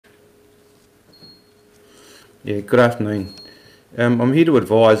Yeah, good afternoon. I'm here to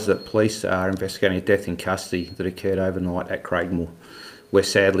advise that police are investigating a death in custody that occurred overnight at Craigmore, where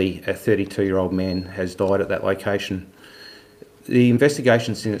sadly a 32-year-old man has died at that location. The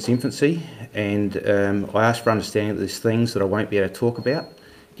investigation's in its infancy, and I ask for understanding that there's things that I won't be able to talk about,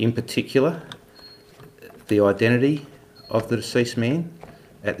 in particular the identity of the deceased man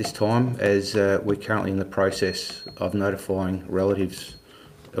at this time, as we're currently in the process of notifying relatives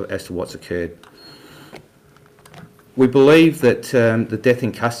as to what's occurred. We believe that the death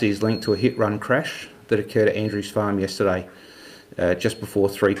in custody is linked to a hit-run crash that occurred at Andrews Farm yesterday, just before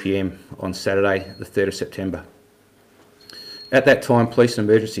 3 p.m. on Saturday, the 3rd of September. At that time, police and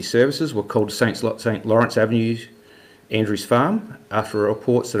emergency services were called to St Lawrence Avenue, Andrews Farm, after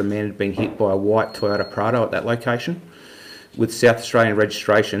reports that a man had been hit by a white Toyota Prado at that location, with South Australian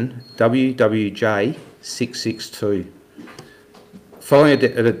registration WWJ 662. Following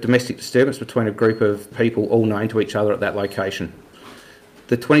a domestic disturbance between a group of people all known to each other at that location.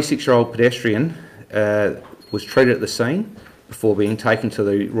 The 26-year-old pedestrian was treated at the scene before being taken to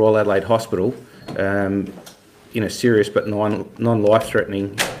the Royal Adelaide Hospital in a serious but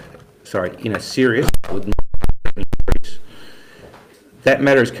non-life-threatening, in a serious but non-life-threatening injuries. That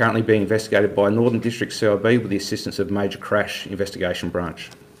matter is currently being investigated by Northern District CIB with the assistance of Major Crash Investigation Branch.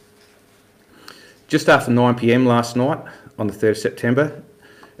 Just after 9 p.m. last night, on the 3rd of September,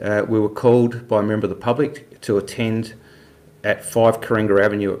 we were called by a member of the public to attend at 5 Coringa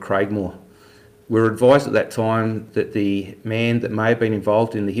Avenue at Craigmore. We were advised at that time that the man that may have been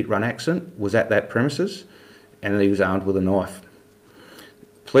involved in the hit-run accident was at that premises and that he was armed with a knife.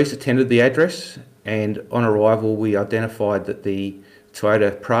 Police attended the address, and on arrival we identified that the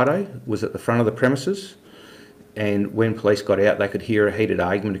Toyota Prado was at the front of the premises, and when police got out they could hear a heated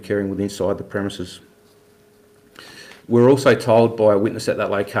argument occurring within inside the premises. We were also told by a witness at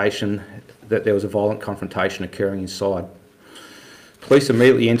that location that there was a violent confrontation occurring inside. Police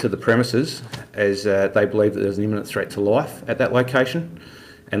immediately entered the premises as they believed that there was an imminent threat to life at that location,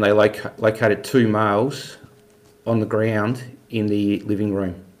 and they located two males on the ground in the living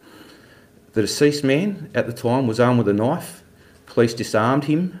room. The deceased man at the time was armed with a knife. Police disarmed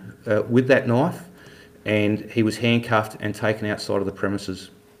him with that knife, and he was handcuffed and taken outside of the premises.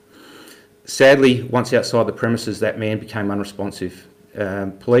 Sadly, once outside the premises, that man became unresponsive.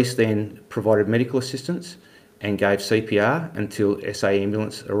 Police then provided medical assistance and gave CPR until SA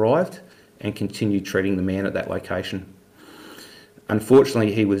ambulance arrived and continued treating the man at that location.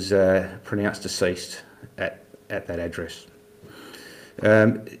 Unfortunately, he was pronounced deceased at that address.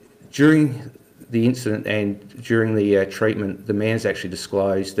 During the incident and during the treatment, the man's actually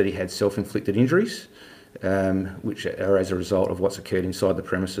disclosed that he had self-inflicted injuries, which are as a result of what's occurred inside the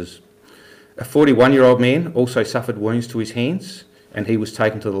premises. A 41-year-old man also suffered wounds to his hands, and he was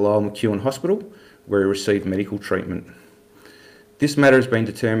taken to the Lowell McEwen Hospital, where he received medical treatment. This matter has been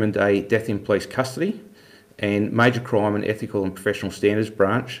determined a death in police custody, and Major Crime and Ethical and Professional Standards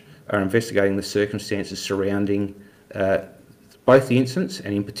Branch are investigating the circumstances surrounding both the incidents,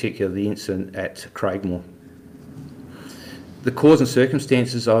 and in particular the incident at Craigmore. The cause and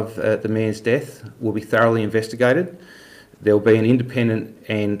circumstances of the man's death will be thoroughly investigated. There will be an independent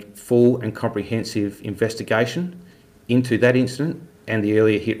and full and comprehensive investigation into that incident and the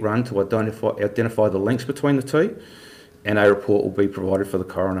earlier hit run to identify the links between the two, and a report will be provided for the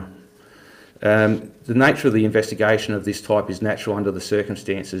coroner. The nature of the investigation of this type is natural under the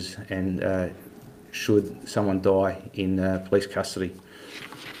circumstances, and should someone die in police custody.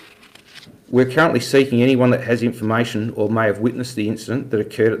 We're currently seeking anyone that has information or may have witnessed the incident that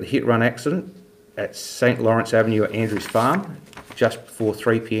occurred at the hit-run accident at St Lawrence Avenue at Andrews Farm just before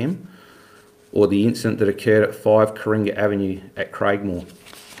 3 p.m, or the incident that occurred at 5 Coringa Avenue at Craigmore.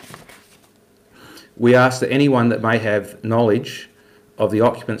 We ask that anyone that may have knowledge of the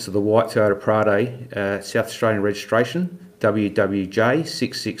occupants of the white Toyota Prado, South Australian registration, WWJ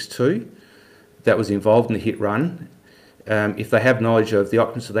 662, that was involved in the hit run, if they have knowledge of the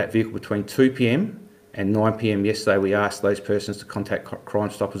occupants of that vehicle between 2 p.m. and 9 p.m. yesterday, we asked those persons to contact Crime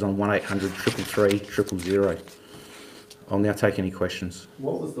Stoppers on 1800 333 000. I'll now take any questions.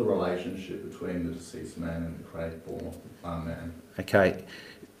 What was the relationship between the deceased man and the Craigmore man? Okay.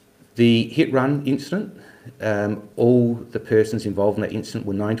 The hit-run incident, all the persons involved in that incident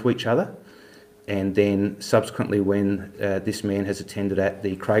were known to each other, and then subsequently when this man has attended at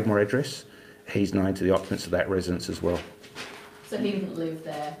the Craigmore address, he's known to the occupants of that residence as well. So he didn't live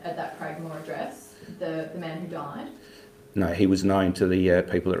there at that Craigmore address, the man who died? No, he was known to the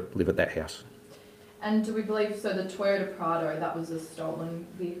people that live at that house. And do we believe, so the Toyota Prado, that was a stolen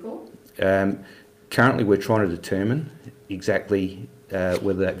vehicle? Currently we're trying to determine exactly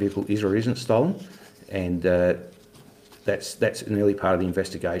whether that vehicle is or isn't stolen, and that's an early part of the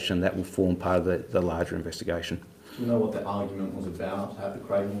investigation. That will form part of the larger investigation. Do you know what the argument was about at the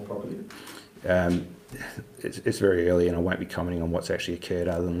Craigmore property? It's very early, and I won't be commenting on what's actually occurred,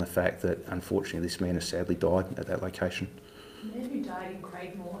 other than the fact that unfortunately this man has sadly died at that location. The man who died in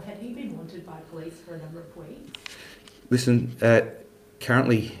Craigmore, had he been wanted by police for a number of weeks? Listen,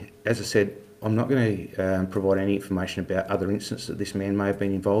 currently, as I said, I'm not going to provide any information about other incidents that this man may have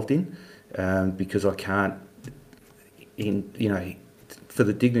been involved in, because I can't, for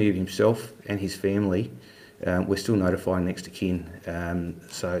the dignity of himself and his family, we're still notifying next of kin,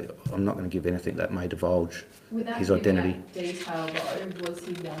 so I'm not going to give anything that may divulge Without his identity. That detail though, was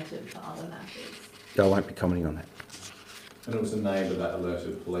he wanted for other matters? I won't be commenting on that. And it was a neighbour that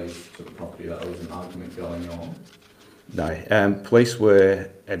alerted police to the property that there was an argument going on? No. Police were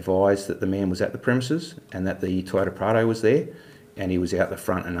advised that the man was at the premises and that the Toyota Prado was there, and he was out the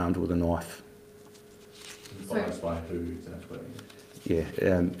front and armed with a knife. Advised by who exactly? Yeah,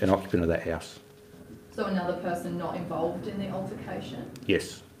 an occupant of that house. So another person not involved in the altercation?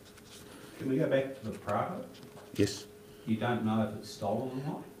 Yes. Can we go back to the Prado? Yes. You don't know if it's stolen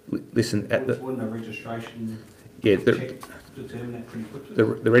or not? Listen, Wouldn't a registration check determine that pretty quickly?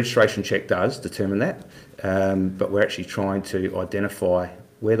 The registration check does determine that, but we're actually trying to identify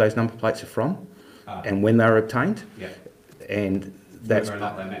where those number plates are from and when they were obtained. Yeah. And that's whether or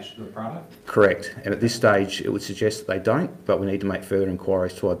not they match to the Prado? Correct. And at this stage, it would suggest that they don't, but we need to make further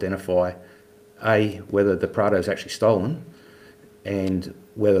inquiries to identify whether the Prado is actually stolen, and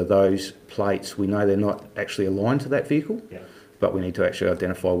whether those plates, we know they're not actually aligned to that vehicle, but we need to actually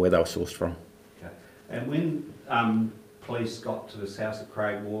identify where they were sourced from. Okay. And when police got to this house at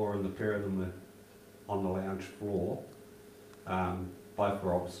Craigmore and the pair of them were on the lounge floor, both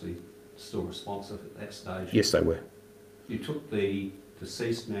were obviously still responsive at that stage. Yes, they were. You took the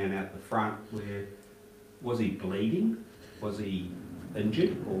deceased man out the front. Was he bleeding? Was he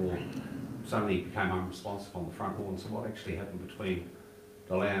injured, or suddenly he became unresponsive on the front lawn? So what actually happened between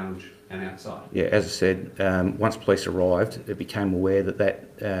the lounge and outside? Yeah, as I said, once police arrived, it became aware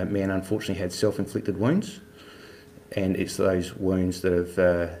that man unfortunately had self-inflicted wounds, and it's those wounds that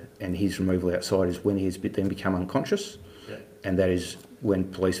have, and his removal outside is when he has then become unconscious, and that is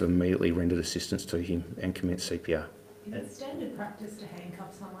when police have immediately rendered assistance to him and commenced CPR. Is it standard practice to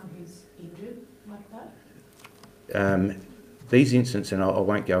handcuff someone who's injured like that? These incidents, and I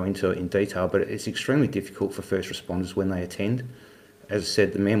won't go into it in detail, but it's extremely difficult for first responders when they attend. As I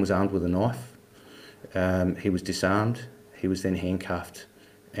said, the man was armed with a knife. He was disarmed. He was then handcuffed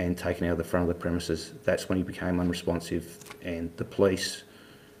and taken out of the front of the premises. That's when he became unresponsive, and the police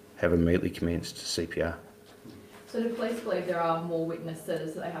have immediately commenced CPR. So do police believe there are more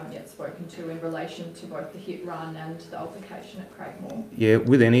witnesses that they haven't yet spoken to in relation to both the hit run and the altercation at Craigmore? Yeah,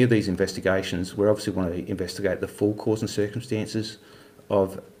 with any of these investigations, we obviously want to investigate the full cause and circumstances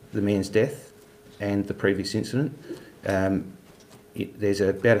of the man's death and the previous incident. There's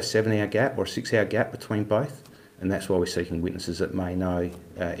about a 7-hour gap or a 6-hour gap between both, and that's why we're seeking witnesses that may know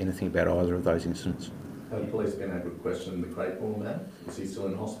anything about either of those incidents. Have police been able to question the Craigmore man? Is he still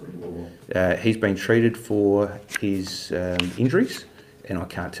in hospital? Or? He's been treated for his injuries, and I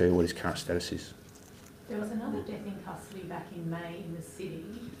can't tell you what his current status is. There was another death in custody back in May in the city.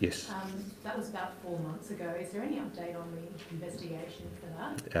 Yes. That was about 4 months ago. Is there any update on the investigation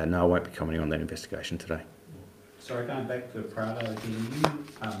for that? No, I won't be commenting on that investigation today. Sorry, going back to the Prado again,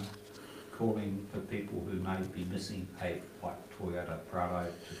 you calling for people who may be missing a white Toyota Prado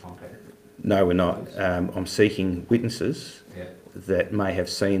to contact? No, we're not. I'm seeking witnesses that may have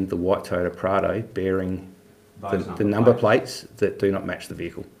seen the white Toyota Prado bearing the number plates that do not match the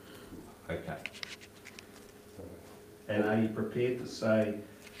vehicle. Okay. And are you prepared to say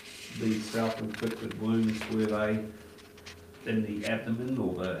these self-inflicted wounds, were they in the abdomen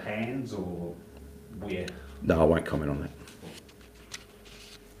or the hands or where? No, I won't comment on that.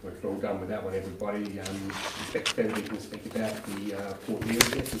 We're all done with that one, everybody. Inspector Featherby can speak about the Port Neill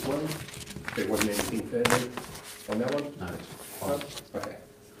death as well. There wasn't anything further on that one? No. Oh, okay.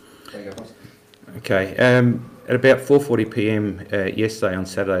 There you go, boss. Okay. At about 4:40 p.m. Yesterday, on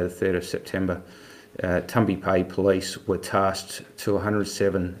Saturday the 3rd of September, Tumby Bay Police were tasked to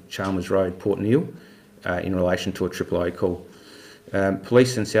 107 Chalmers Road, Port Neill, in relation to a triple O call.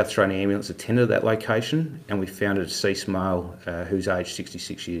 Police and South Australian Ambulance attended that location, and we found a deceased male who's aged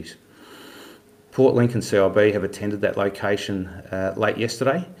 66 years. Port Lincoln CIB have attended that location late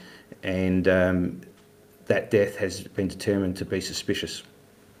yesterday, and that death has been determined to be suspicious.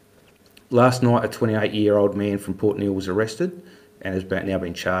 Last night, a 28-year-old man from Port Neill was arrested and has now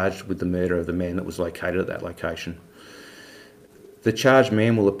been charged with the murder of the man that was located at that location. The charged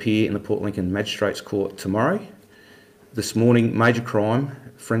man will appear in the Port Lincoln Magistrates Court tomorrow. This morning, Major Crime,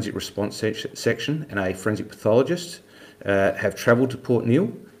 Forensic Response Section and a forensic pathologist have travelled to Port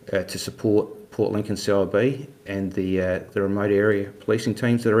Neill to support Port Lincoln CIB and the remote area policing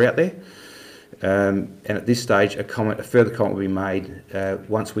teams that are out there. And at this stage, a further comment will be made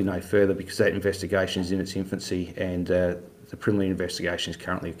once we know further, because that investigation is in its infancy and the preliminary investigation is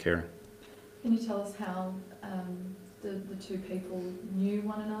currently occurring. Can you tell us how the two people knew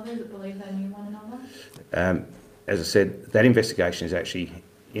one another? Is it believed they knew one another? As I said, that investigation is actually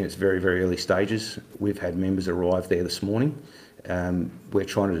in its very, very early stages. We've had members arrive there this morning. We're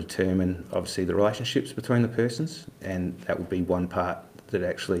trying to determine, obviously, the relationships between the persons, and that will be one part that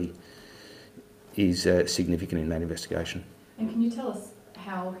actually is significant in that investigation. And can you tell us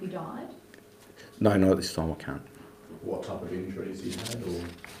how he died? No, not at this time, I can't. What type of injuries he had, or?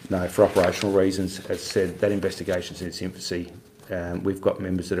 No, for operational reasons, as I said, that investigation's in its infancy. We've got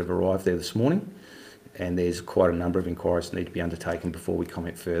members that have arrived there this morning, and there's quite a number of inquiries that need to be undertaken before we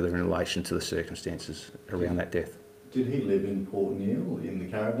comment further in relation to the circumstances around that death. Did he live in Port Neill in the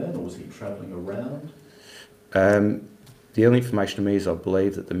caravan, or was he travelling around? The only information to me is I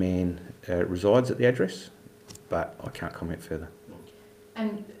believe that the man resides at the address, but I can't comment further.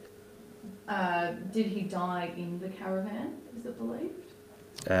 And did he die in the caravan, is it believed?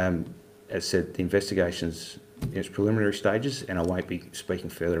 As I said, the investigation's in its preliminary stages, and I won't be speaking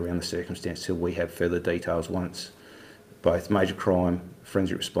further around the circumstance till we have further details once both Major Crime,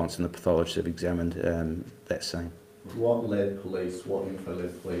 Forensic Response and the pathologist have examined that scene. What info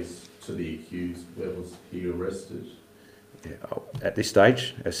led police to the accused? Where was he arrested? Yeah, at this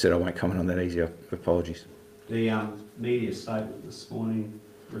stage, as I said, I won't comment on that easier. Apologies. The media statement this morning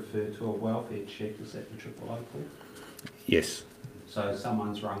referred to a welfare check. Is that the triple O call? Yes. So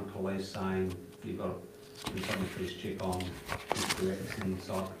someone's rung police saying you've got to do something please check on Mr. Rex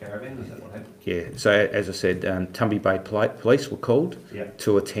inside the caravan. Is that what happened? Yeah. So as I said, Tumby Bay Police were called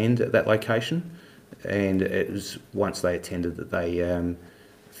to attend at that location, and it was once they attended that they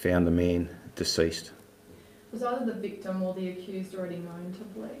found the man deceased. Was either the victim or the accused already known to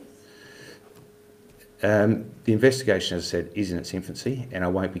police? The investigation, as I said, is in its infancy, and I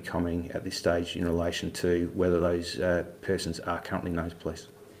won't be commenting at this stage in relation to whether those persons are currently known to police.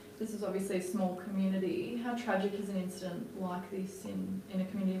 This is obviously a small community. How tragic is an incident like this in a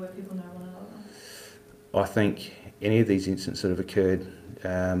community where people know one another? I think any of these incidents that have occurred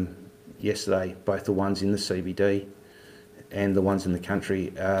yesterday, both the ones in the CBD and the ones in the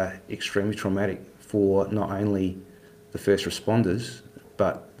country, are extremely traumatic for not only the first responders,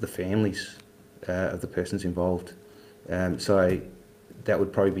 but the families of the persons involved. So that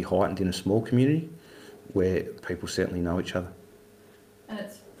would probably be heightened in a small community where people certainly know each other. And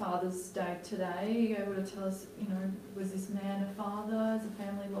it's Father's Day today. Are you able to tell us, was this man a father? Has the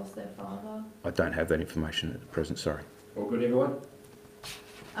family lost their father? I don't have that information at present, sorry. All good, everyone?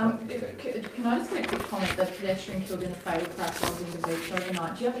 Can I just make a quick comment? The pedestrian killed in a fatal crash on the beach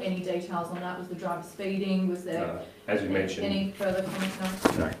overnight. Do you have any details on that? Was the driver speeding? Was there As you mentioned. any further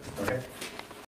comments? No. Okay.